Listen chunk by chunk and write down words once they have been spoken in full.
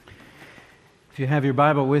you have your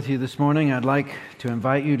Bible with you this morning, I'd like to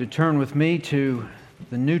invite you to turn with me to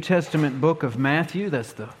the New Testament book of Matthew.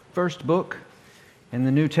 That's the first book in the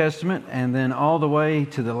New Testament, and then all the way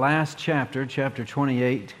to the last chapter, chapter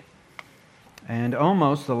 28, and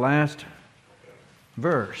almost the last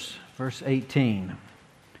verse, verse 18.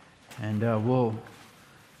 And we'll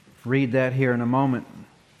read that here in a moment.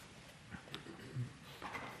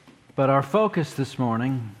 But our focus this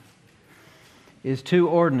morning is two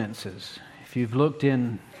ordinances. If you've looked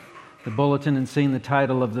in the bulletin and seen the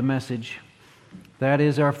title of the message, that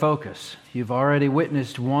is our focus. You've already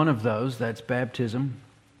witnessed one of those, that's baptism.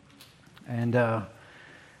 And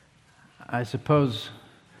I suppose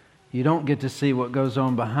you don't get to see what goes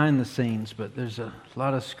on behind the scenes, but there's a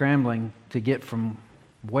lot of scrambling to get from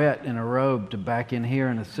wet in a robe to back in here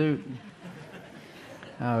in a suit.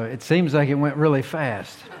 It seems like it went really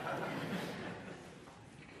fast.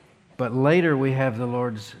 But later we have the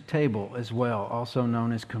Lord's table as well, also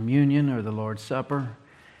known as communion or the Lord's Supper.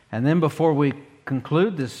 And then before we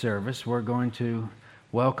conclude this service, we're going to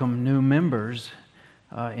welcome new members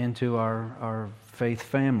into our faith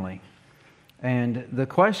family. And the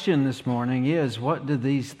question this morning is, what do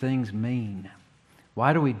these things mean?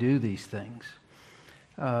 Why do we do these things?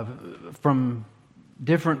 From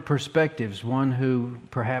different perspectives, one who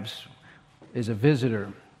perhaps is a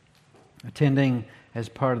visitor attending as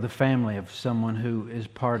part of the family of someone who is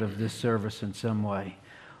part of this service in some way.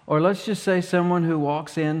 Or let's just say someone who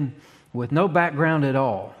walks in with no background at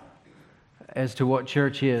all as to what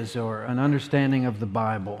church is, or an understanding of the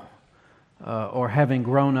Bible, or having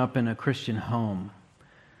grown up in a Christian home.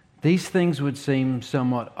 These things would seem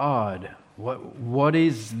somewhat odd. What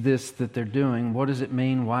is this that they're doing? What does it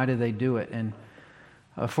mean? Why do they do it? And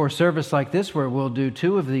for a service like this where we'll do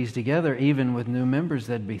two of these together, even with new members,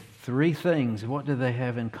 that'd be three things. What do they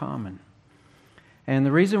have in common? And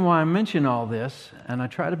the reason why I mention all this, and I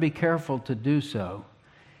try to be careful to do so,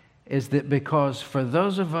 is that because for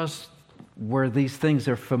those of us where these things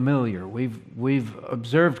are familiar, we've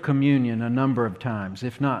observed communion a number of times,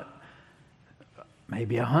 if not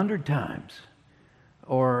maybe 100 times,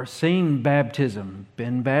 or seen baptism,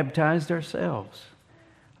 been baptized ourselves,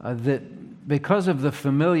 that because of the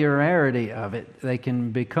familiarity of it, they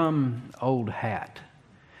can become old hat.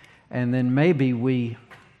 And then maybe we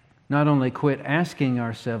not only quit asking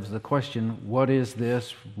ourselves the question, what is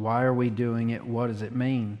this? Why are we doing it? What does it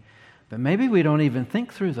mean? But maybe we don't even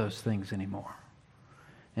think through those things anymore.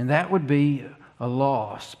 And that would be a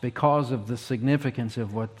loss because of the significance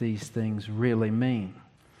of what these things really mean.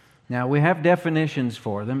 Now, we have definitions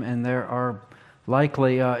for them, and there are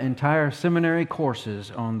likely entire seminary courses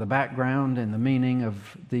on the background and the meaning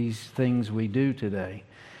of these things we do today.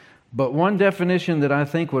 But one definition that I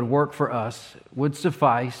think would work for us would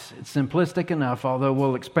suffice. It's simplistic enough, although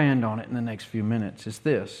we'll expand on it in the next few minutes. It's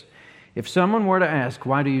this. If someone were to ask,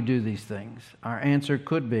 why do you do these things? Our answer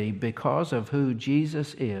could be, because of who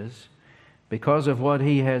Jesus is, because of what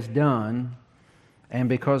He has done, and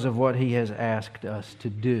because of what He has asked us to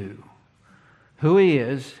do. Who He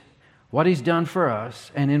is, what He's done for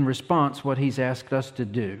us, and in response, what He's asked us to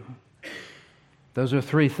do. Those are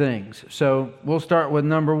three things. So we'll start with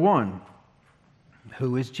number one.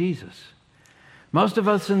 Who is Jesus? Most of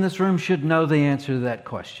us in this room should know the answer to that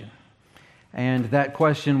question. And that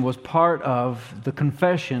question was part of the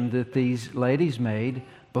confession that these ladies made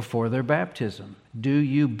before their baptism. Do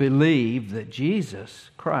you believe that Jesus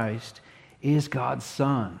Christ is God's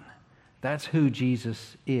Son? That's who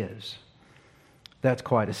Jesus is. That's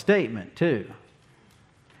quite a statement, too.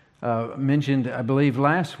 Mentioned, I believe,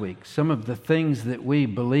 last week, some of the things that we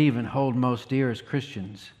believe and hold most dear as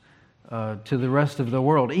Christians to the rest of the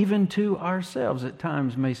world, even to ourselves at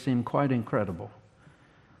times, may seem quite incredible.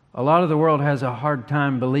 A lot of the world has a hard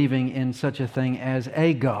time believing in such a thing as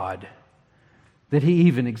a God, that He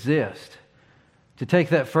even exists. To take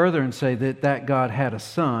that further and say that that God had a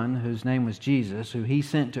Son whose name was Jesus, who He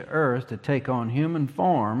sent to earth to take on human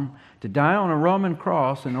form, to die on a Roman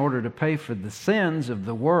cross in order to pay for the sins of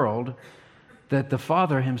the world that the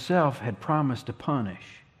Father Himself had promised to punish.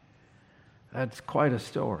 That's quite a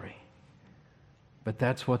story. But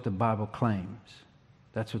that's what the Bible claims.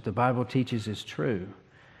 That's what the Bible teaches is true.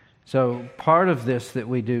 So part of this that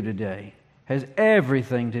we do today has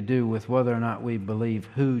everything to do with whether or not we believe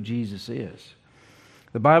who Jesus is.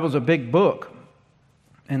 The Bible's a big book,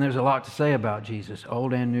 and there's a lot to say about Jesus,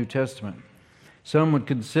 Old and New Testament. Some would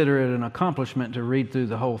consider it an accomplishment to read through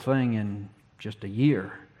the whole thing in just a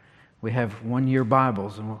year. We have one-year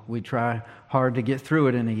Bibles, and we try hard to get through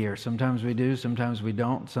it in a year. Sometimes we do, sometimes we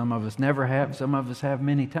don't. Some of us never have, some of us have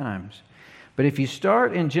many times. But if you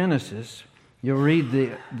start in Genesis You'll read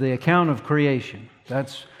the account of creation.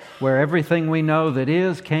 That's where everything we know that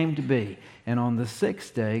is came to be. And on the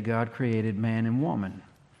sixth day, God created man and woman.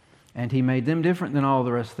 And He made them different than all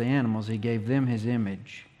the rest of the animals. He gave them His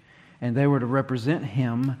image. And they were to represent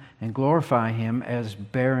Him and glorify Him as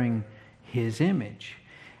bearing His image.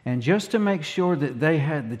 And just to make sure that they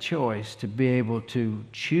had the choice to be able to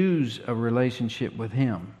choose a relationship with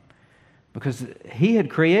Him, because He had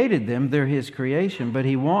created them, they're His creation, but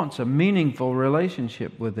He wants a meaningful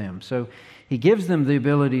relationship with them. So He gives them the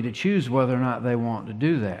ability to choose whether or not they want to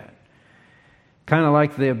do that. Kind of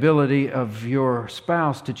like the ability of your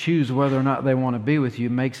spouse to choose whether or not they want to be with you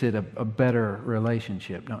makes it a better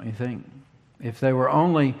relationship, don't you think? If they were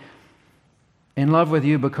only in love with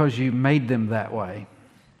you because you made them that way,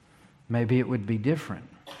 maybe it would be different.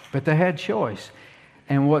 But they had choice.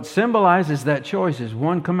 And what symbolizes that choice is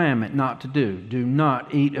one commandment not to do. Do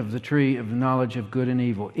not eat of the tree of the knowledge of good and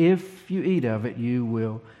evil. If you eat of it, you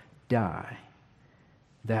will die.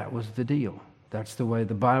 That was the deal. That's the way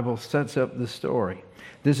the Bible sets up the story.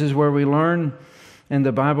 This is where we learn in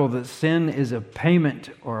the Bible that sin is a payment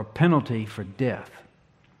or a penalty for death.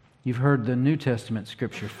 You've heard the New Testament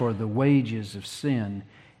scripture, for the wages of sin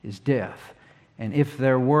is death. And if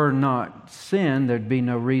there were not sin, there'd be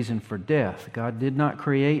no reason for death. God did not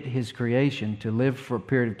create His creation to live for a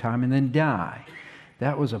period of time and then die.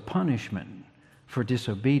 That was a punishment for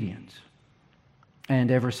disobedience. And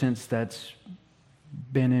ever since that's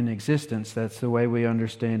been in existence, that's the way we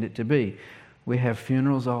understand it to be. We have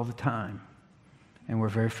funerals all the time, and we're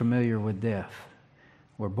very familiar with death.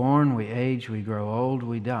 We're born, we age, we grow old,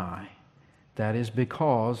 we die. That is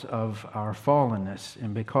because of our fallenness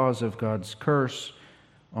and because of God's curse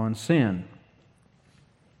on sin.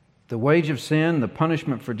 The wage of sin, the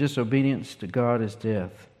punishment for disobedience to God, is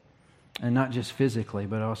death. And not just physically,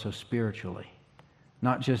 but also spiritually.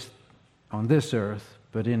 Not just on this earth,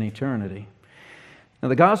 but in eternity. Now,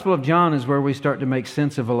 the Gospel of John is where we start to make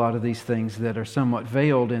sense of a lot of these things that are somewhat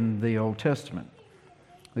veiled in the Old Testament.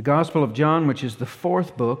 The Gospel of John, which is the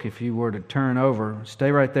fourth book, if you were to turn over,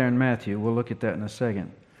 stay right there in Matthew. We'll look at that in a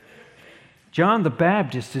second. John the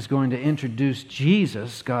Baptist is going to introduce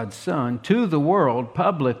Jesus, God's Son, to the world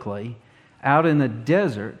publicly out in the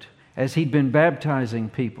desert as He'd been baptizing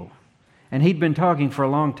people. And He'd been talking for a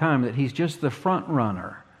long time that He's just the front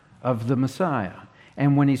runner of the Messiah.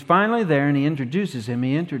 And when He's finally there and He introduces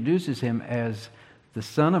Him as the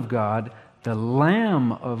Son of God, the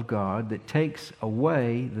Lamb of God that takes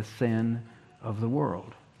away the sin of the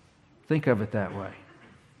world. Think of it that way.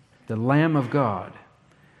 The Lamb of God.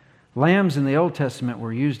 Lambs in the Old Testament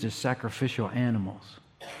were used as sacrificial animals.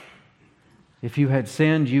 If you had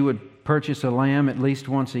sinned, you would purchase a lamb at least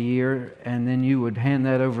once a year, and then you would hand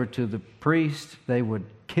that over to the priest. They would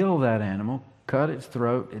kill that animal, cut its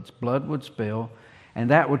throat, its blood would spill, and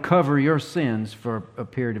that would cover your sins for a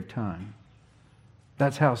period of time.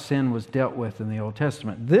 That's how sin was dealt with in the Old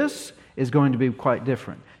Testament. This is going to be quite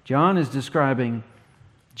different. John is describing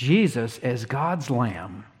Jesus as God's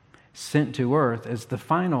Lamb sent to earth as the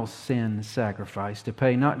final sin sacrifice to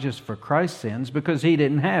pay not just for Christ's sins, because He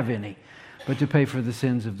didn't have any, but to pay for the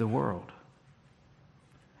sins of the world.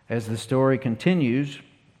 As the story continues,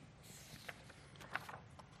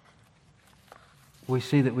 we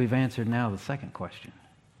see that we've answered now the second question.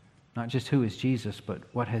 Not just who is Jesus, but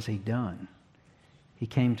what has He done? He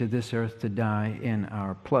came to this earth to die in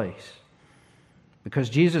our place. Because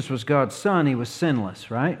Jesus was God's Son, He was sinless,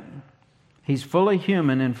 right? He's fully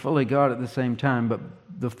human and fully God at the same time, but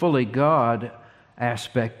the fully God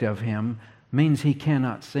aspect of Him means He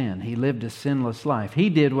cannot sin. He lived a sinless life. He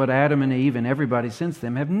did what Adam and Eve and everybody since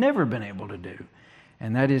them have never been able to do,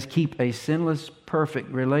 and that is keep a sinless, perfect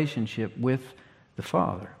relationship with the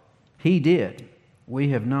Father. He did. We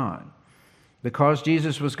have not. Because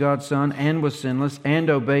Jesus was God's Son and was sinless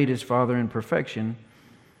and obeyed His Father in perfection,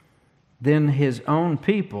 then His own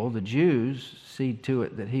people, the Jews, see to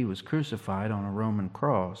it that He was crucified on a Roman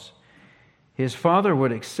cross. His Father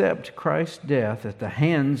would accept Christ's death at the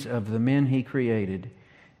hands of the men He created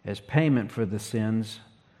as payment for the sins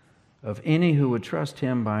of any who would trust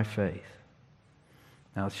Him by faith.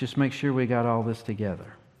 Now, let's just make sure we got all this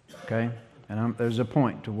together, okay? And there's a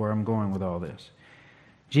point to where I'm going with all this.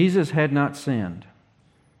 Jesus had not sinned,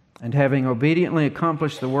 and having obediently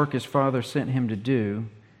accomplished the work His Father sent Him to do,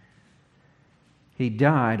 He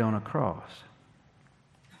died on a cross.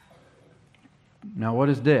 Now, what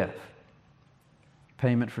is death?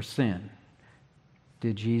 Payment for sin.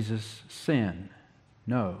 Did Jesus sin?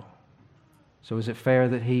 No. So is it fair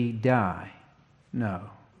that He die? No.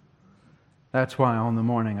 That's why on the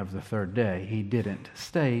morning of the third day, He didn't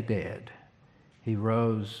stay dead. He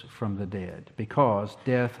rose from the dead because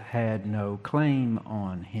death had no claim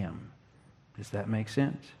on him. Does that make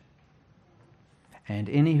sense? And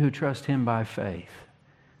any who trust him by faith,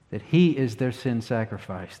 that he is their sin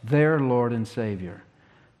sacrifice, their Lord and Savior,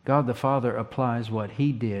 God the Father applies what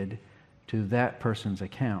he did to that person's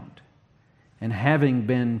account. And having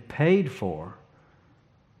been paid for,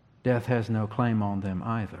 death has no claim on them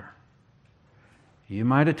either. You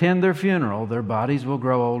might attend their funeral, their bodies will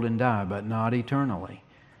grow old and die, but not eternally.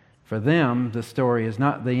 For them, the story is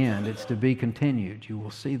not the end, it's to be continued. You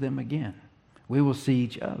will see them again. We will see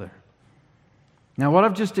each other. Now, what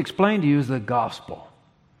I've just explained to you is the gospel.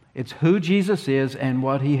 It's who Jesus is and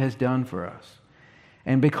what he has done for us.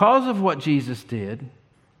 And because of what Jesus did,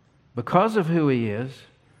 because of who he is,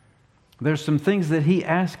 there's some things that he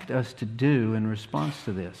asked us to do in response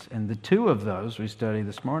to this. And the two of those we studied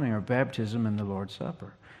this morning are baptism and the Lord's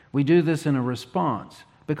Supper. We do this in a response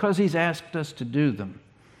because he's asked us to do them.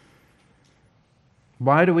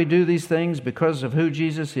 Why do we do these things? Because of who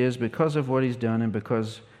Jesus is, because of what he's done, and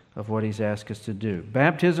because of what he's asked us to do.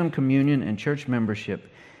 Baptism, communion, and church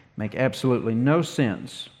membership make absolutely no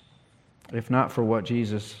sense if not for what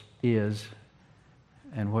Jesus is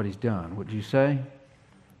and what he's done. Would you say?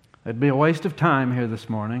 It'd be a waste of time here this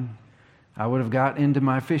morning. I would have got into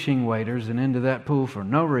my fishing waders and into that pool for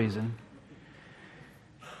no reason.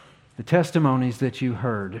 The testimonies that you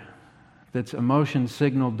heard, that's emotions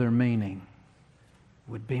signaled their meaning,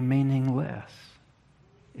 would be meaningless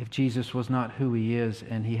if Jesus was not who he is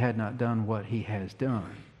and he had not done what he has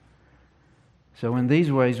done. So in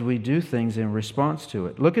these ways, we do things in response to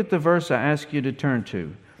it. Look at the verse I ask you to turn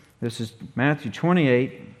to. This is Matthew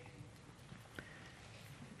 28.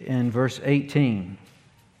 In verse 18.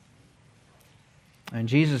 And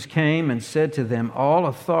Jesus came and said to them, all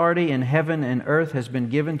authority in heaven and earth has been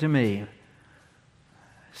given to me.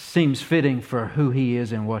 Seems fitting for who he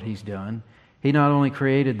is and what he's done. He not only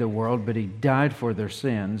created the world, but he died for their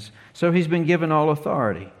sins. So he's been given all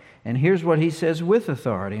authority. And here's what he says with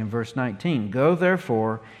authority in verse 19. Go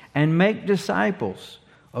therefore and make disciples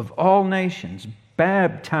of all nations,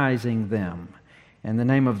 baptizing them in the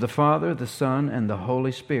name of the Father, the Son, and the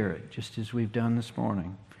Holy Spirit, just as we've done this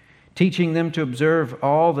morning. Teaching them to observe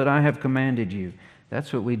all that I have commanded you.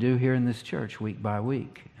 That's what we do here in this church week by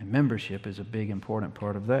week. And membership is a big, important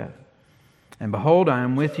part of that. And behold, I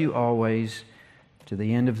am with you always to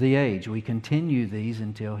the end of the age. We continue these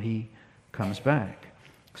until he comes back.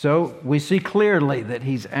 So we see clearly that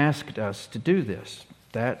he's asked us to do this.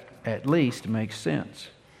 That at least makes sense.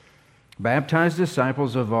 Baptize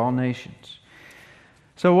disciples of all nations.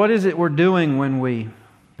 So what is it we're doing when we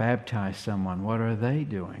baptize someone? What are they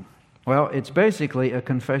doing? Well, it's basically a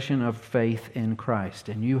confession of faith in Christ.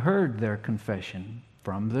 And you heard their confession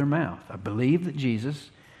from their mouth. I believe that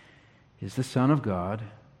Jesus is the Son of God,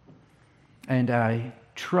 and I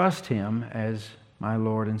trust him as my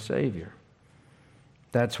Lord and Savior.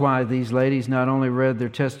 That's why these ladies not only read their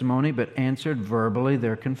testimony, but answered verbally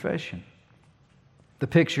their confession. The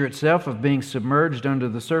picture itself of being submerged under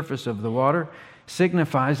the surface of the water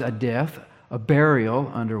signifies a death, a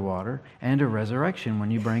burial underwater, and a resurrection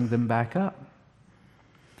when you bring them back up.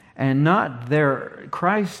 And not their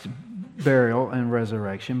Christ's burial and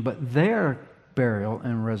resurrection, but their burial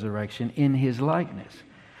and resurrection in his likeness.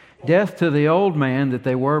 Death to the old man that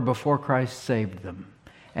they were before Christ saved them,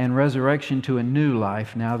 and resurrection to a new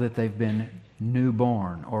life now that they've been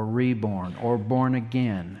newborn or reborn or born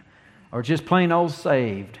again or just plain old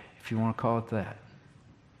saved, if you want to call it that.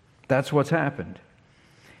 That's what's happened.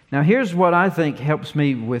 Now here's what I think helps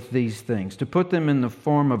me with these things, to put them in the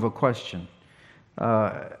form of a question.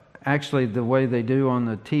 Actually, the way they do on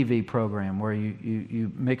the TV program where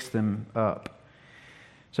you mix them up.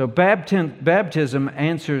 So baptism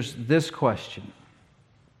answers this question.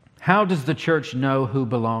 How does the church know who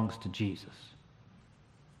belongs to Jesus?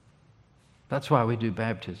 That's why we do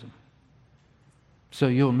baptism. So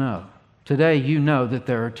you'll know. Today you know that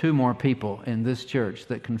there are 2 more people in this church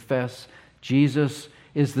that confess Jesus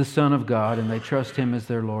is the Son of God and they trust him as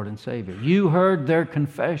their Lord and Savior. You heard their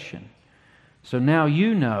confession. So now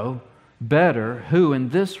you know better who in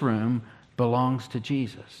this room belongs to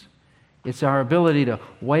Jesus. It's our ability to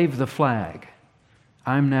wave the flag.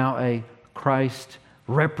 I'm now a Christ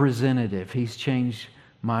representative. He's changed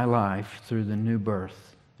my life through the new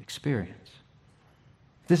birth experience.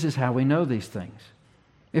 This is how we know these things.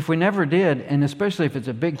 If we never did, and especially if it's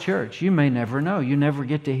a big church, you may never know. You never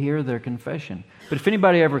get to hear their confession. But if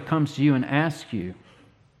anybody ever comes to you and asks you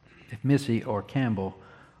if Missy or Campbell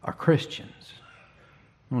are Christians,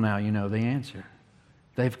 well, now you know the answer.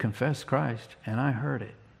 They've confessed Christ, and I heard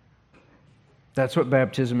it. That's what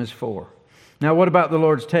baptism is for. Now, what about the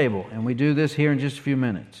Lord's table? And we do this here in just a few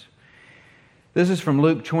minutes. This is from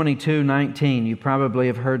Luke 22:19. You probably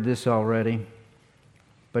have heard this already.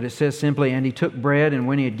 But it says simply, "And he took bread, and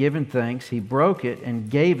when he had given thanks, he broke it and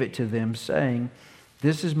gave it to them, saying,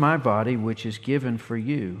 'This is my body, which is given for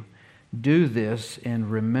you. Do this in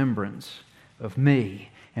remembrance of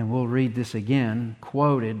me.'" And we'll read this again,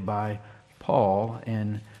 quoted by Paul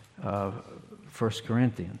in 1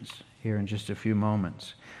 Corinthians here in just a few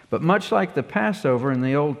moments. But much like the Passover in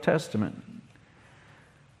the Old Testament,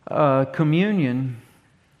 communion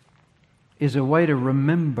is a way to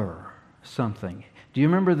remember something. Do you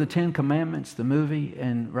remember the Ten Commandments, the movie?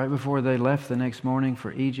 And right before they left the next morning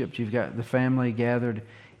for Egypt, you've got the family gathered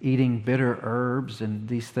eating bitter herbs and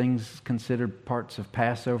these things considered parts of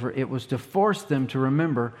Passover. It was to force them to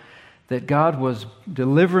remember that God was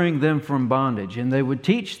delivering them from bondage. And they would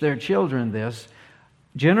teach their children this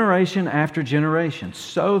generation after generation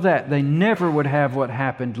so that they never would have what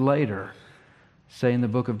happened later, say in the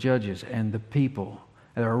book of Judges, and the people.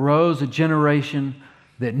 There arose a generation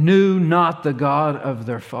that knew not the God of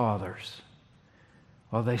their fathers.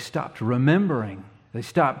 Well, they stopped remembering. They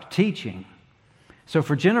stopped teaching. So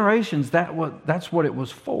for generations, that's what it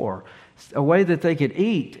was for. A way that they could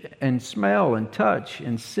eat and smell and touch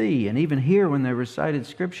and see and even hear when they recited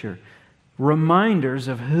Scripture. Reminders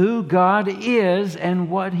of who God is and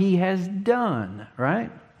what He has done,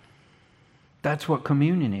 right? That's what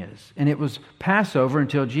communion is. And it was Passover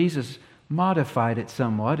until Jesus modified it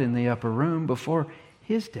somewhat in the upper room before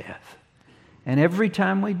His death. And every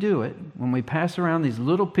time we do it, when we pass around these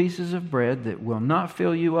little pieces of bread that will not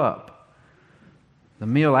fill you up, the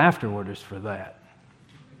meal afterward is for that.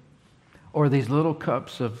 Or these little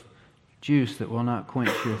cups of juice that will not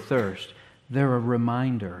quench your thirst, they're a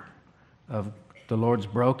reminder of the Lord's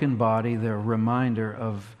broken body. They're a reminder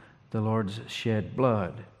of the Lord's shed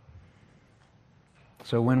blood.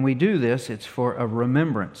 So when we do this, it's for a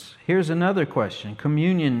remembrance. Here's another question.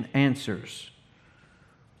 Communion answers.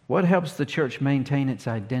 What helps the church maintain its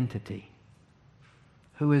identity?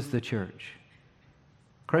 Who is the church?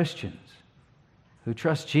 Christians who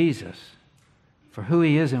trust Jesus for who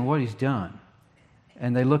He is and what He's done.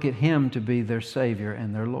 And they look at Him to be their Savior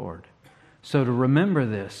and their Lord. So to remember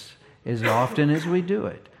this as often as we do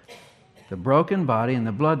it, the broken body and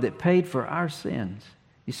the blood that paid for our sins.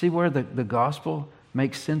 You see where the gospel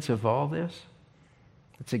makes sense of all this?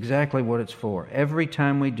 It's exactly what it's for. Every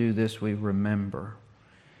time we do this, we remember.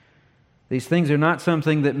 These things are not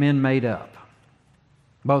something that men made up.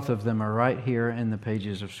 Both of them are right here in the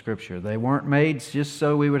pages of Scripture. They weren't made just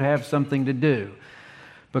so we would have something to do,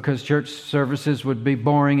 because church services would be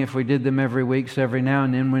boring if we did them every week, so every now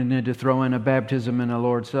and then we need to throw in a baptism and a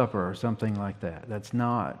Lord's Supper or something like that. That's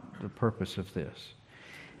not the purpose of this.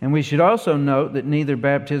 And we should also note that neither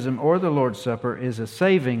baptism or the Lord's Supper is a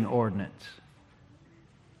saving ordinance.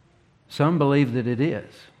 Some believe that it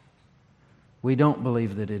is. We don't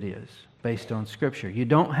believe that it is, based on Scripture. You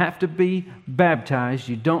don't have to be baptized.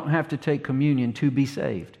 You don't have to take communion to be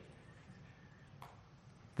saved.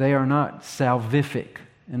 They are not salvific,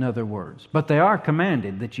 in other words. But they are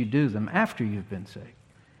commanded that you do them after you've been saved.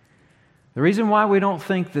 The reason why we don't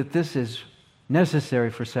think that this is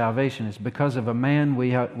necessary for salvation is because of a man,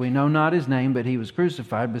 we know not his name, but he was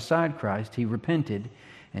crucified beside Christ. He repented,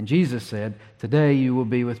 and Jesus said, "Today you will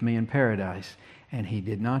be with me in paradise." And he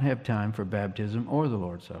did not have time for baptism or the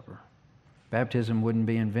Lord's Supper. Baptism wouldn't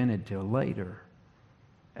be invented till later,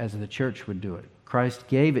 as the church would do it. Christ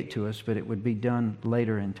gave it to us, but it would be done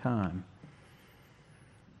later in time.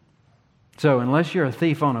 So unless you're a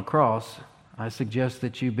thief on a cross, I suggest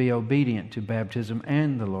that you be obedient to baptism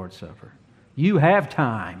and the Lord's Supper. You have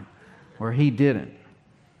time where He didn't.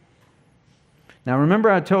 Now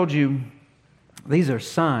remember, I told you these are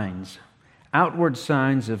signs, outward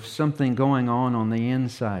signs of something going on the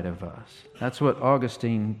inside of us. That's what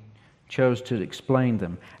Augustine chose to explain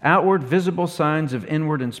them. Outward, visible signs of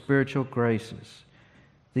inward and spiritual graces.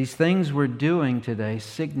 These things we're doing today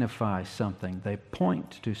signify something. They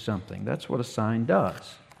point to something. That's what a sign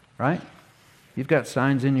does, right? You've got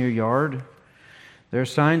signs in your yard. There are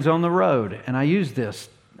signs on the road. And I use this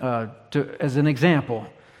as an example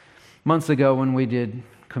months ago when we did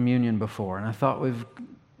communion before. And I thought we've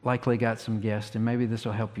likely got some guests, and maybe this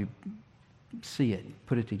will help you see it,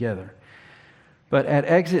 put it together. But at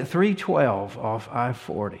exit 312 off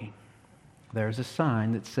I-40, there's a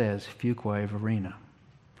sign that says Fuquay Arena.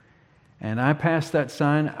 And I passed that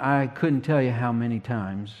sign, I couldn't tell you how many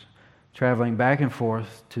times, traveling back and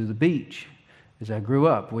forth to the beach. As I grew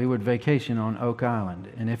up, we would vacation on Oak Island.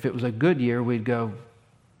 And if it was a good year, we'd go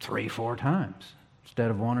 3-4 times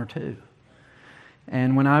instead of 1 or 2.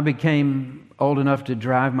 And when I became old enough to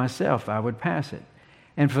drive myself, I would pass it.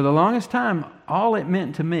 And for the longest time, all it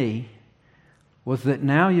meant to me was that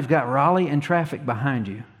now you've got Raleigh and traffic behind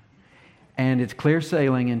you. And it's clear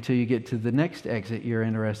sailing until you get to the next exit you're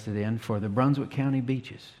interested in for the Brunswick County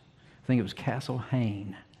beaches. I think it was Castle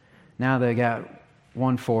Hayne. Now they got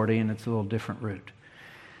 140 and it's a little different route.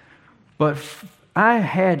 But I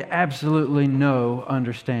had absolutely no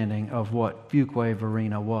understanding of what Fuquay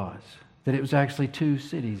Arena was. That it was actually two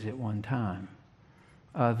cities at one time.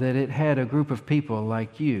 That it had a group of people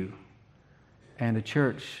like you and a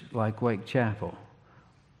church like Wake Chapel.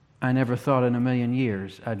 I never thought in a million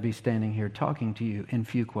years I'd be standing here talking to you in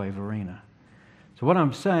Fuquay Arena. So what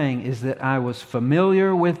I'm saying is that I was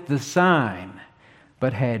familiar with the sign,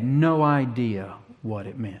 but had no idea what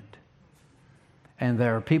it meant. And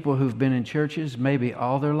there are people who've been in churches maybe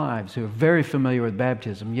all their lives who are very familiar with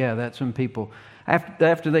baptism. Yeah, that's when people,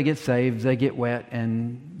 after they get saved, they get wet,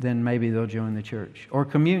 and then maybe they'll join the church. Or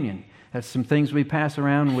communion. That's some things we pass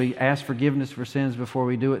around. We ask forgiveness for sins before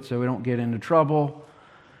we do it so we don't get into trouble.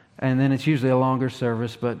 And then it's usually a longer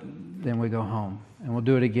service, but then we go home. And we'll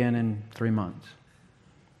do it again in 3 months.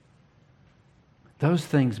 Those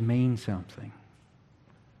things mean something.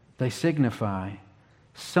 They signify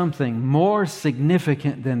something more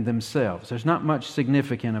significant than themselves. There's not much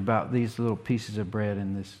significant about these little pieces of bread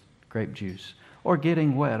and this grape juice or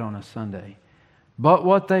getting wet on a Sunday. But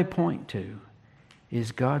what they point to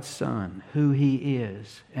is God's Son, who He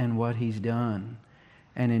is and what He's done.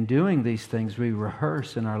 And in doing these things, we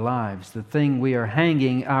rehearse in our lives the thing we are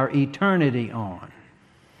hanging our eternity on.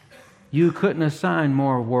 You couldn't assign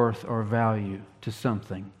more worth or value to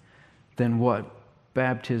something than what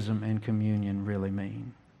baptism and communion really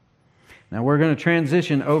mean. Now we're going to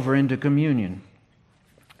transition over into communion,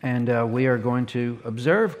 and we are going to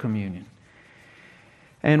observe communion.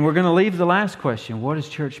 And we're going to leave the last question, what is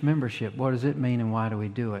church membership? What does it mean and why do we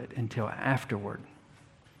do it? Until afterward.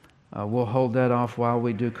 We'll hold that off while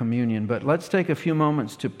we do communion, but let's take a few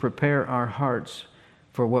moments to prepare our hearts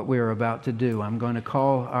for what we are about to do. I'm going to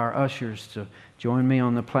call our ushers to join me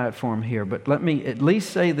on the platform here, but let me at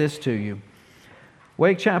least say this to you.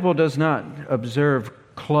 Wake Chapel does not observe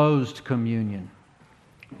closed communion.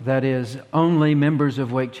 That is, only members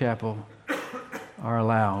of Wake Chapel are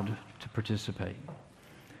allowed to participate.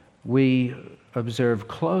 We observe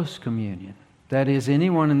close communion. That is,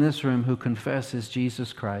 anyone in this room who confesses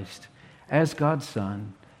Jesus Christ as God's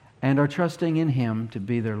Son and are trusting in Him to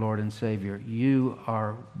be their Lord and Savior, you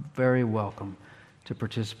are very welcome to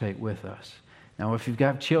participate with us. Now, if you've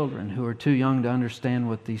got children who are too young to understand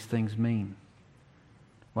what these things mean,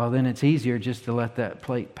 well, then it's easier just to let that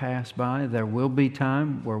plate pass by. There will be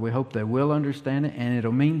time where we hope they will understand it, and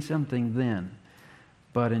it'll mean something then.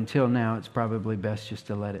 But until now, it's probably best just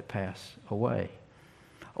to let it pass away.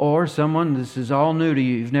 Or someone, this is all new to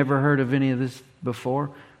you, you've never heard of any of this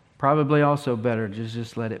before, probably also better to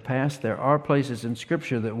just let it pass. There are places in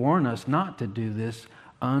Scripture that warn us not to do this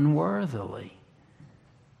unworthily,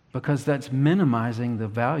 because that's minimizing the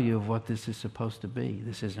value of what this is supposed to be.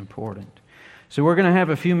 This is important. So we're going to have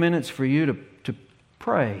a few minutes for you to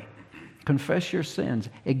pray, confess your sins,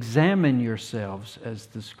 examine yourselves, as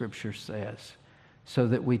the Scripture says, so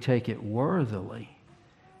that we take it worthily.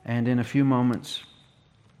 And in a few moments,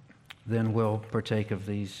 then we'll partake of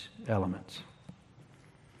these elements.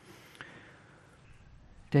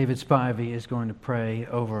 David Spivey is going to pray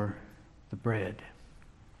over the bread.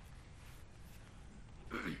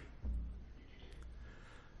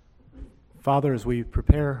 Father, as we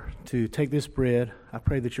prepare to take this bread, I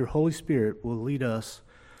pray that your Holy Spirit will lead us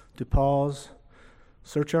to pause,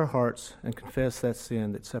 search our hearts, and confess that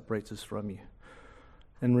sin that separates us from you.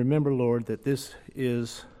 And remember, Lord, that this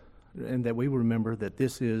is, and that we will remember that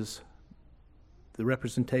this is the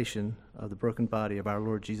representation of the broken body of our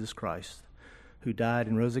Lord Jesus Christ, who died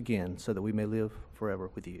and rose again so that we may live forever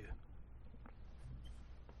with you.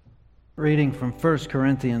 Reading from 1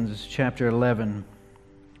 Corinthians chapter 11,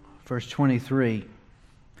 verse 23.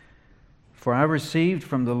 For I received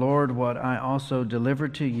from the Lord what I also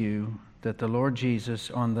delivered to you, that the Lord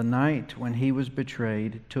Jesus, on the night when He was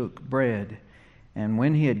betrayed, took bread, and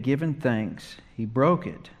when He had given thanks, He broke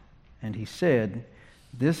it, and He said,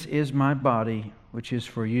 "This is my body, which is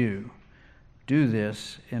for you. Do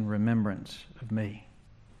this in remembrance of me."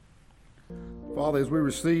 Father, as we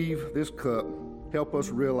receive this cup, help us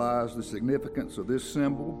realize the significance of this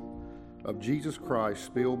symbol of Jesus Christ's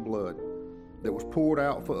spilled blood that was poured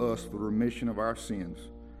out for us for the remission of our sins.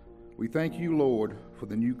 We thank you, Lord, for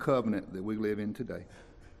the new covenant that we live in today.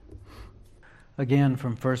 Again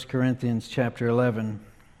from 1 Corinthians chapter 11,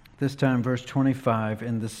 this time verse 25.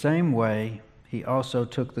 In the same way, he also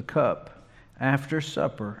took the cup after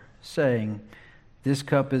supper, saying, "This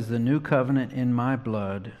cup is the new covenant in my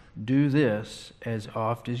blood. Do this as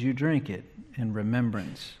oft as you drink it in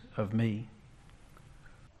remembrance of me."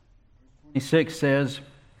 26 says,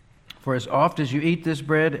 "For as oft as you eat this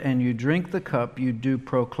bread and you drink the cup, you do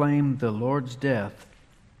proclaim the Lord's death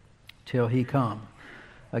till he come."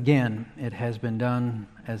 Again, it has been done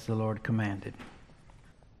as the Lord commanded.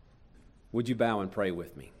 Would you bow and pray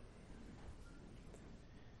with me?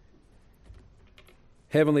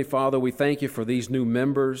 Heavenly Father, we thank you for these new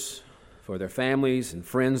members, for their families and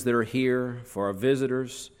friends that are here, for our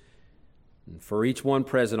visitors, and for each one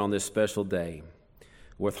present on this special day.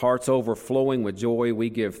 With hearts overflowing with joy, we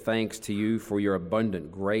give thanks to you for your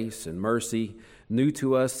abundant grace and mercy new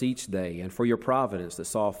to us each day, and for your providence that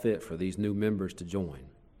saw fit for these new members to join.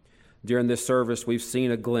 During this service, we've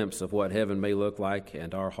seen a glimpse of what heaven may look like,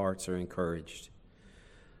 and our hearts are encouraged.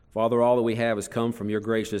 Father, all that we have has come from your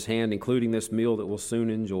gracious hand, including this meal that we'll soon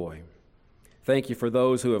enjoy. Thank you for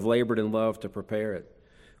those who have labored in love to prepare it.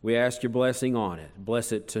 We ask your blessing on it.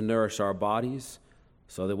 Bless it to nourish our bodies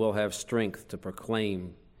so that we'll have strength to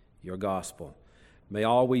proclaim your gospel. May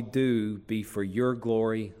all we do be for your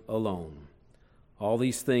glory alone. All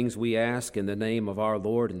these things we ask in the name of our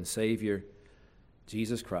Lord and Savior,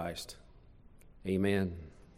 Jesus Christ. Amen.